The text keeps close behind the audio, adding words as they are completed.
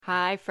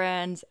Hi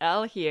friends,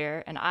 Elle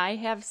here, and I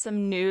have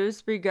some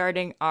news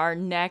regarding our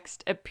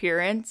next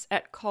appearance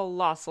at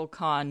Colossal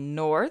Con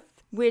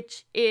North,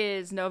 which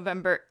is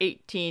November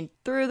 18th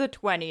through the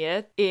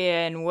 20th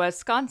in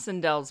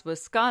Wisconsin Dells,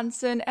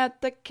 Wisconsin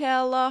at the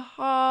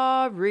Kalahari.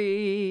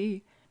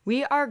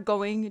 We are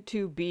going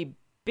to be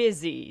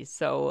busy,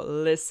 so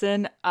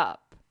listen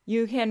up.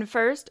 You can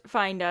first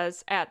find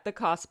us at the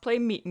cosplay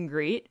meet and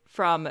greet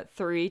from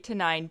 3 to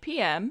 9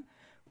 p.m.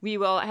 We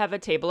will have a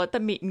table at the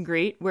meet and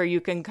greet where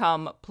you can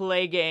come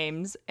play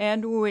games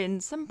and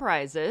win some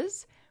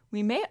prizes.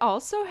 We may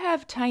also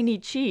have tiny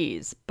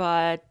cheese,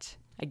 but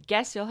I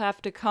guess you'll have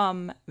to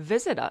come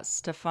visit us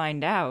to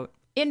find out.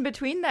 In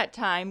between that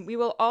time, we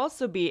will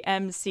also be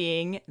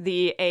emceeing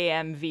the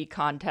AMV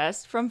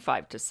contest from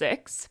 5 to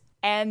 6.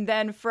 And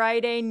then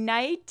Friday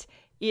night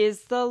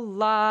is the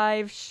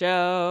live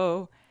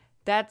show.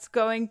 That's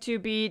going to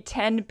be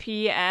 10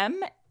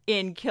 p.m.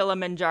 in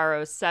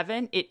Kilimanjaro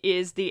 7. It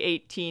is the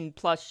 18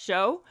 plus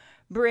show.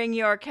 Bring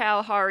your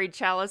Kalahari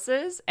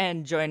chalices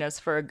and join us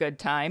for a good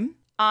time.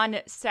 On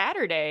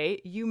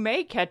Saturday, you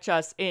may catch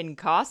us in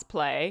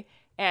cosplay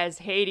as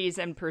Hades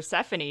and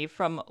Persephone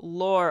from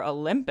Lore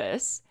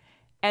Olympus.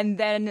 And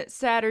then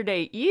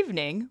Saturday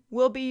evening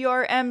will be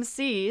your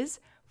MCs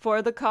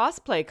for the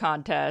cosplay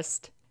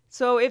contest.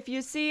 So if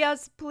you see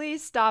us,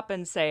 please stop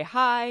and say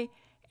hi.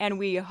 And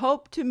we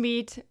hope to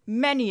meet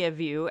many of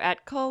you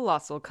at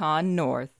Colossal Con North.